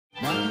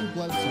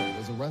Bledsoe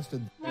was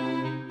arrested.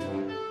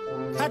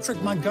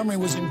 Patrick Montgomery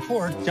was in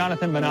court.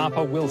 Jonathan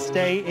Manapa will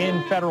stay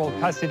in federal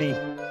custody.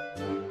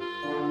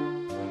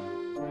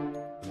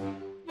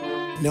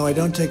 No, I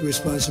don't take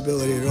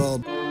responsibility at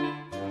all.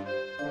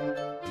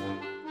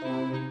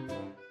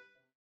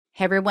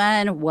 Hey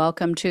everyone,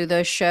 welcome to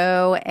the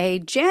show. A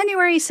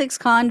January 6th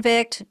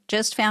convict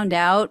just found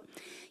out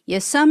you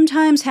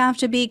sometimes have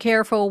to be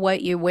careful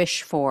what you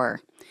wish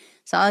for.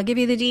 So I'll give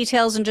you the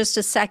details in just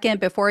a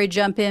second. Before I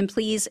jump in,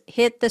 please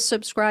hit the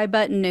subscribe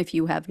button if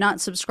you have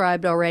not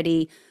subscribed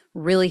already.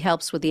 Really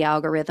helps with the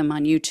algorithm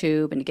on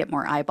YouTube and to get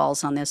more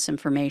eyeballs on this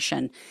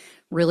information.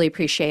 Really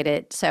appreciate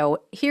it.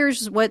 So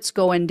here's what's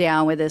going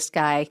down with this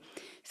guy.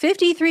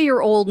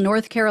 53-year-old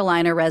North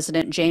Carolina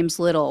resident James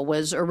Little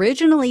was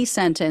originally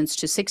sentenced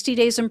to 60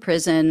 days in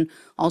prison,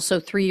 also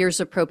 3 years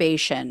of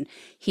probation.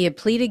 He had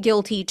pleaded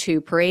guilty to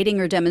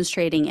parading or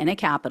demonstrating in a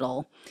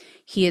Capitol.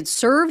 He had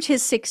served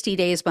his 60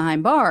 days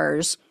behind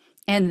bars,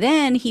 and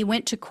then he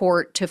went to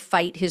court to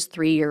fight his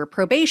 3-year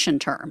probation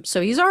term. So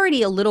he's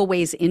already a little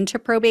ways into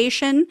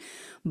probation,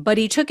 but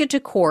he took it to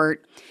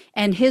court,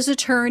 and his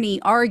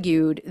attorney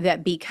argued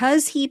that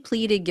because he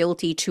pleaded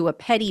guilty to a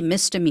petty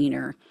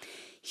misdemeanor,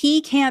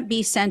 he can't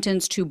be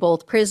sentenced to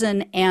both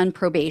prison and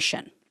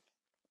probation.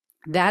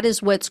 That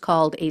is what's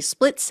called a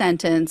split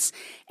sentence,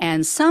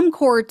 and some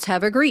courts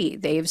have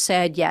agreed. They've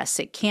said, yes,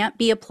 it can't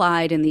be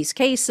applied in these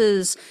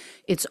cases.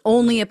 It's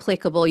only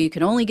applicable. You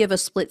can only give a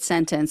split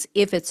sentence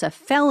if it's a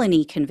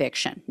felony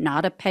conviction,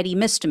 not a petty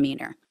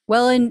misdemeanor.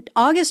 Well, in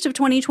August of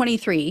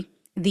 2023,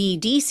 the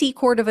D.C.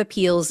 Court of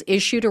Appeals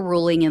issued a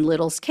ruling in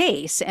Little's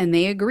case, and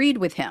they agreed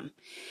with him.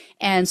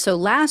 And so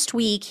last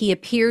week, he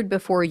appeared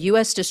before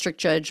U.S. District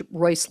Judge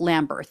Royce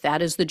Lamberth.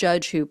 That is the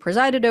judge who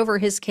presided over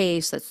his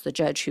case. That's the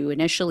judge who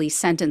initially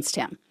sentenced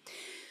him.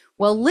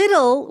 Well,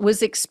 Little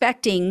was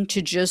expecting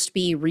to just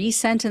be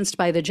resentenced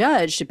by the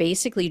judge to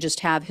basically just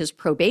have his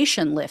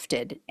probation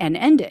lifted and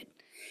ended.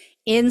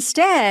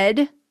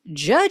 Instead,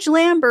 Judge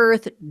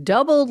Lamberth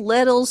doubled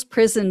Little's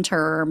prison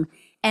term,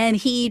 and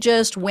he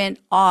just went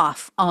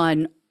off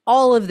on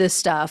all of this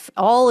stuff,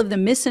 all of the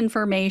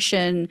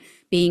misinformation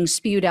being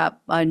spewed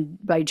up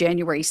by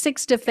January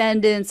 6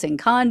 defendants and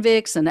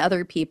convicts and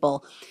other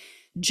people.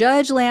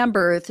 Judge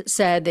Lamberth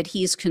said that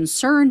he's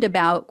concerned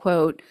about,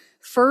 quote,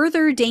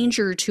 further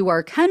danger to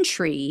our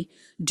country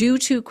due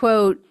to,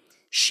 quote,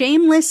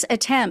 shameless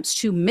attempts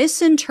to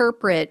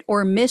misinterpret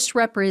or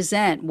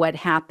misrepresent what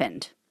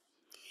happened.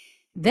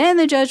 Then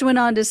the judge went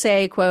on to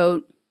say,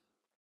 quote,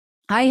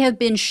 I have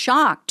been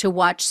shocked to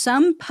watch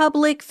some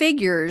public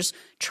figures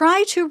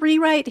try to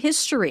rewrite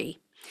history.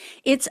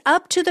 It's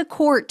up to the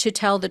court to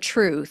tell the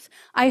truth.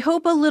 I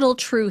hope a little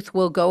truth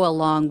will go a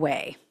long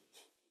way.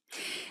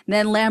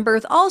 Then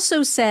Lamberth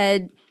also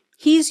said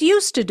he's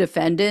used to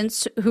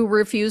defendants who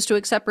refuse to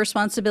accept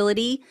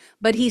responsibility,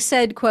 but he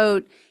said,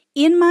 quote,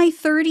 in my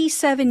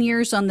 37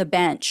 years on the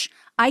bench,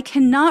 I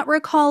cannot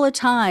recall a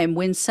time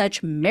when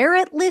such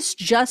meritless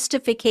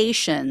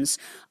justifications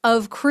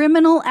of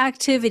criminal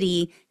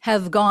activity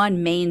have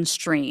gone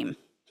mainstream.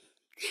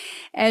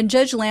 And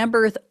Judge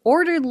Lamberth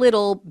ordered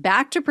Little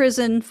back to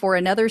prison for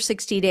another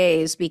 60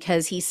 days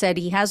because he said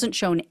he hasn't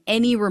shown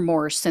any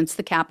remorse since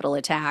the Capitol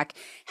attack,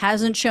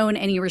 hasn't shown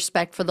any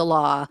respect for the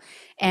law.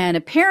 And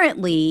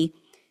apparently,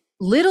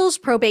 Little's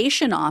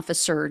probation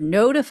officer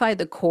notified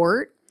the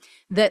court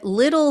that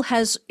Little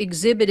has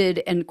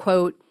exhibited an,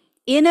 quote,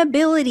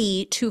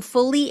 inability to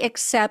fully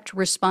accept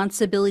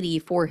responsibility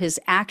for his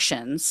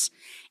actions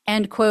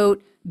and,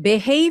 quote,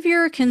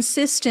 behavior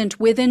consistent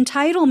with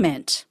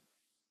entitlement.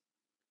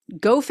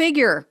 Go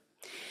figure.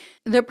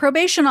 The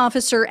probation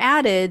officer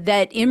added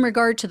that in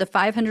regard to the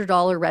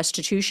 $500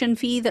 restitution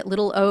fee that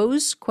Little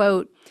owes,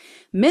 quote,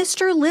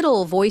 Mr.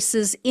 Little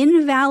voices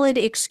invalid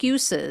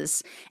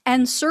excuses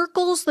and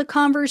circles the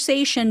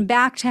conversation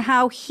back to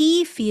how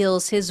he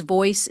feels his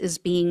voice is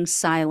being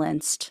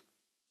silenced.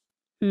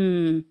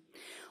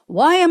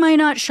 Why am I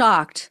not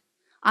shocked?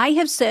 I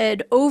have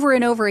said over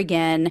and over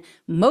again,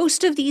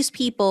 most of these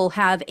people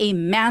have a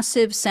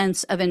massive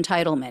sense of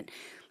entitlement.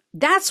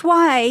 That's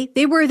why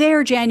they were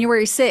there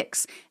January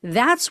 6th.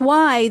 That's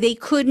why they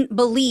couldn't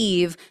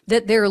believe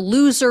that their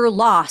loser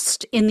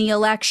lost in the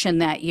election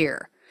that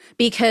year.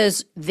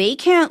 Because they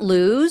can't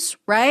lose,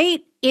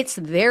 right? It's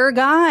their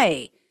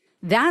guy.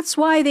 That's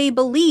why they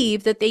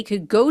believe that they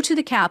could go to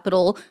the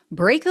Capitol,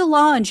 break the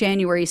law on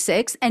January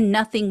 6th, and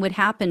nothing would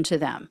happen to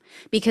them.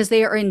 Because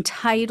they are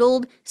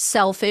entitled,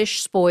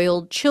 selfish,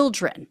 spoiled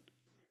children.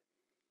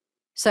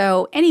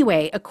 So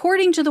anyway,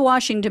 according to the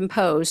Washington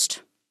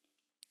Post,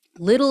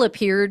 Little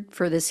appeared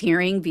for this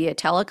hearing via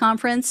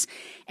teleconference,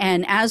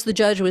 and as the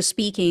judge was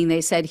speaking,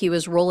 they said he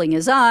was rolling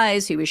his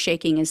eyes, he was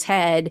shaking his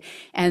head,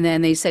 and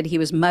then they said he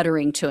was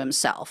muttering to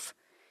himself.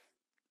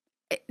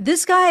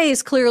 This guy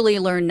has clearly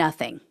learned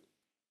nothing.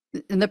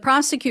 And the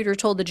prosecutor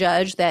told the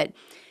judge that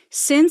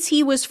since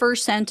he was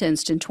first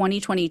sentenced in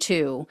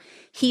 2022,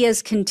 he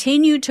has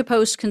continued to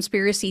post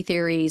conspiracy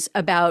theories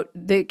about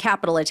the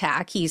Capitol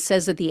attack. He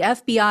says that the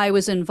FBI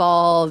was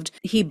involved.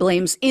 He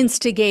blames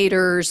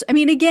instigators. I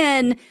mean,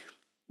 again,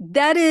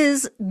 That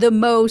is the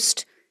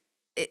most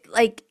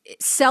like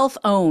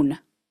self-own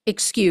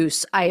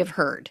excuse I have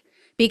heard,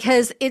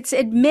 because it's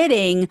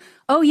admitting,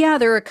 oh yeah,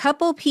 there are a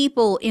couple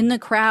people in the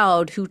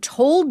crowd who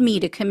told me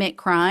to commit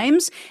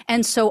crimes,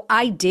 and so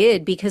I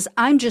did because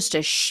I'm just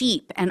a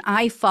sheep and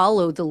I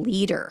follow the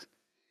leader.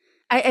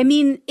 I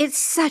mean, it's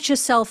such a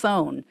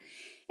self-own.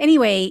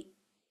 Anyway,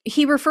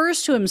 he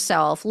refers to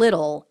himself,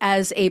 Little,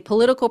 as a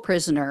political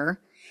prisoner.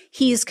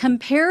 He's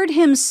compared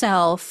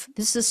himself,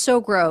 this is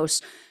so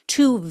gross,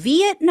 to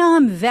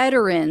Vietnam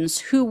veterans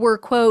who were,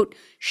 quote,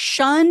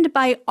 shunned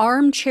by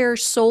armchair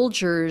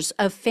soldiers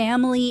of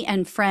family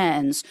and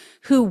friends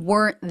who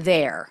weren't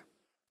there.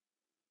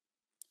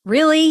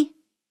 Really?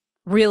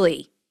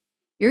 Really?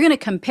 You're going to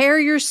compare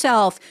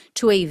yourself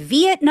to a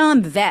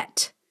Vietnam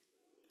vet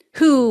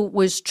who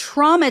was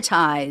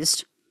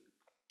traumatized,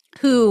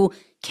 who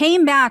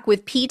came back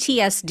with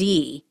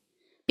PTSD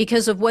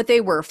because of what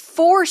they were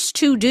forced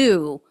to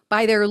do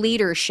by their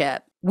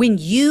leadership, when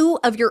you,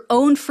 of your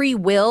own free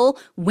will,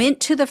 went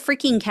to the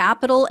freaking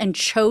Capitol and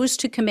chose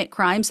to commit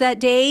crimes that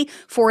day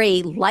for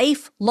a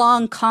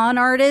lifelong con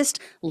artist,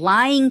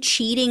 lying,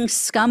 cheating,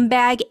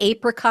 scumbag,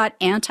 apricot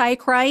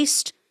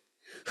antichrist,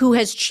 who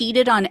has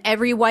cheated on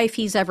every wife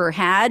he's ever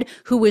had,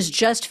 who was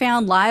just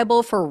found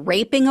liable for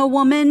raping a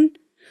woman,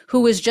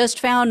 who was just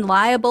found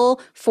liable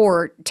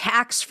for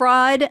tax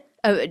fraud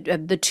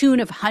of the tune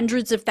of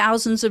hundreds of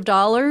thousands of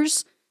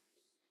dollars,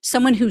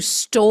 someone who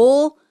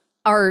stole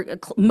our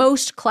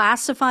most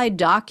classified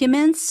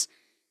documents,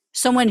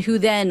 someone who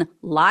then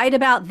lied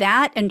about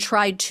that and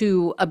tried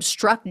to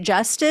obstruct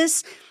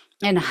justice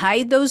and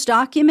hide those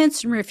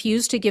documents and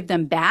refuse to give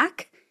them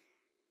back.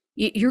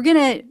 You're going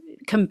to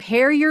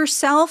compare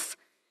yourself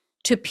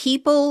to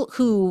people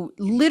who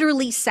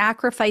literally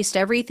sacrificed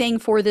everything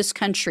for this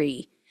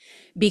country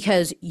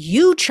because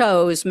you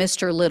chose,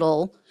 Mr.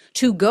 Little,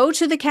 to go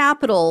to the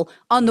Capitol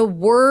on the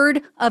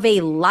word of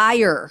a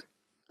liar,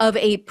 of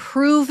a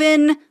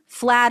proven,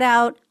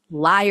 flat-out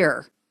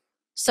liar,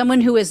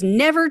 someone who has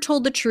never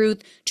told the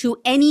truth to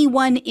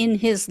anyone in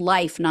his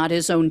life, not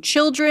his own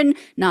children,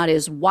 not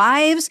his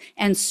wives,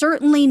 and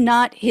certainly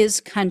not his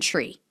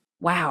country.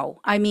 Wow.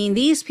 I mean,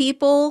 these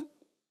people,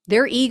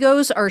 their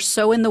egos are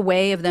so in the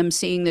way of them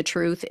seeing the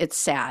truth, it's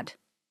sad.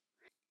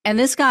 And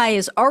this guy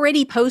is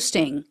already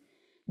posting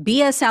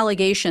BS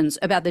allegations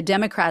about the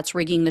Democrats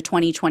rigging the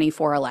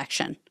 2024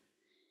 election.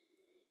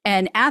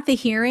 And at the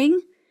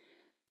hearing,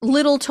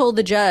 Little told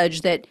the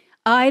judge that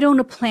I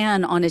don't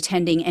plan on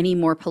attending any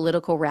more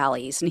political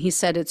rallies. And he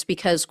said it's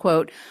because,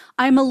 quote,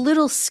 I'm a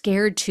little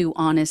scared to,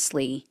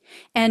 honestly.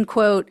 And,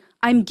 quote,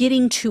 I'm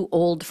getting too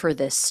old for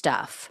this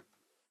stuff.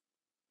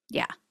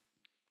 Yeah.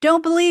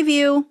 Don't believe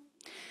you.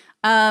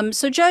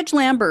 So Judge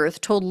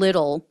Lamberth told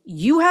Little,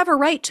 you have a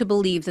right to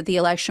believe that the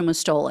election was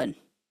stolen.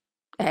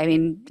 I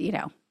mean,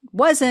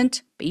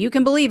 wasn't, but you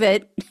can believe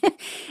it.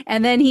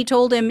 And then he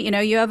told him,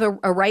 you have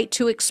a right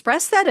to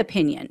express that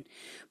opinion.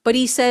 But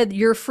he said,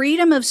 your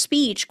freedom of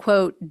speech,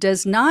 quote,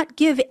 does not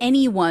give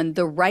anyone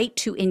the right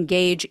to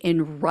engage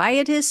in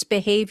riotous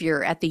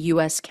behavior at the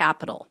U.S.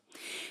 Capitol.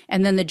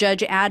 And then the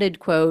judge added,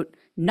 quote,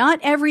 not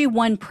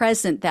everyone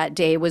present that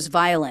day was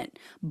violent,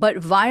 but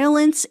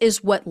violence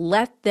is what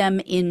let them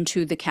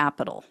into the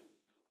Capitol.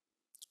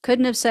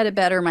 Couldn't have said it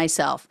better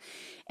myself.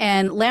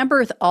 And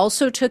Lamberth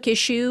also took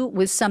issue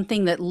with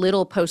something that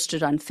Little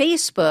posted on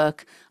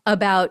Facebook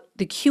about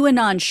the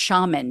QAnon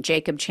shaman,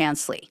 Jacob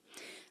Chansley.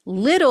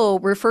 Little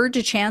referred to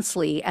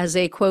Chansley as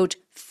a, quote,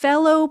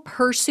 fellow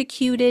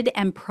persecuted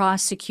and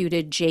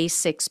prosecuted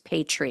J6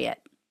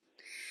 patriot.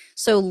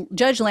 So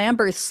Judge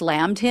Lamberth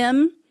slammed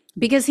him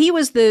because he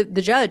was the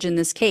judge in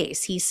this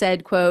case. He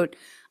said, quote,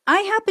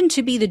 I happen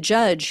to be the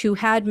judge who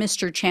had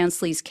Mr.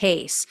 Chansley's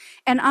case,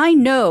 and I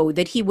know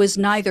that he was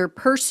neither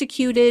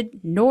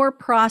persecuted nor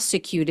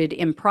prosecuted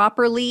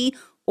improperly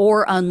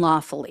or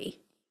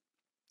unlawfully.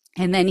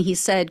 And then he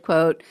said,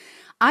 quote,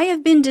 I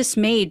have been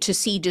dismayed to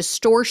see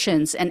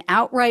distortions and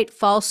outright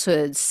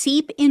falsehoods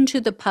seep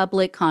into the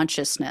public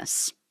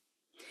consciousness.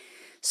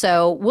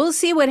 So we'll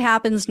see what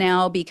happens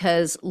now,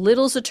 because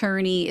Little's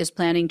attorney is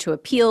planning to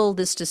appeal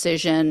this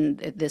decision,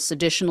 this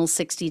additional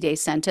 60-day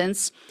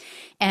sentence.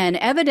 And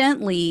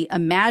evidently, a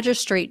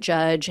magistrate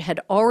judge had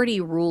already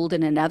ruled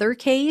in another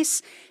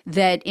case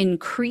that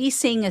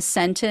increasing a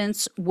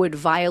sentence would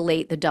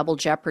violate the double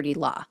jeopardy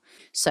law.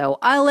 So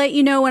I'll let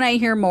you know when I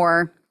hear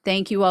more.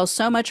 Thank you all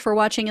so much for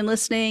watching and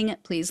listening.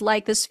 Please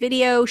like this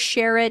video,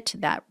 share it.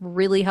 That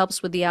really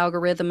helps with the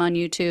algorithm on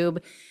YouTube.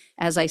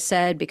 As I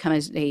said, become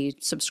a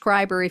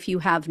subscriber if you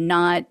have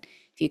not.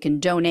 If you can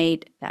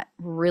donate, that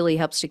really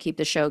helps to keep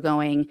the show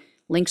going.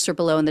 Links are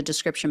below in the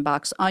description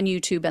box on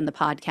YouTube and the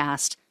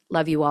podcast.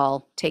 Love you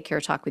all. Take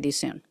care. Talk with you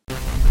soon.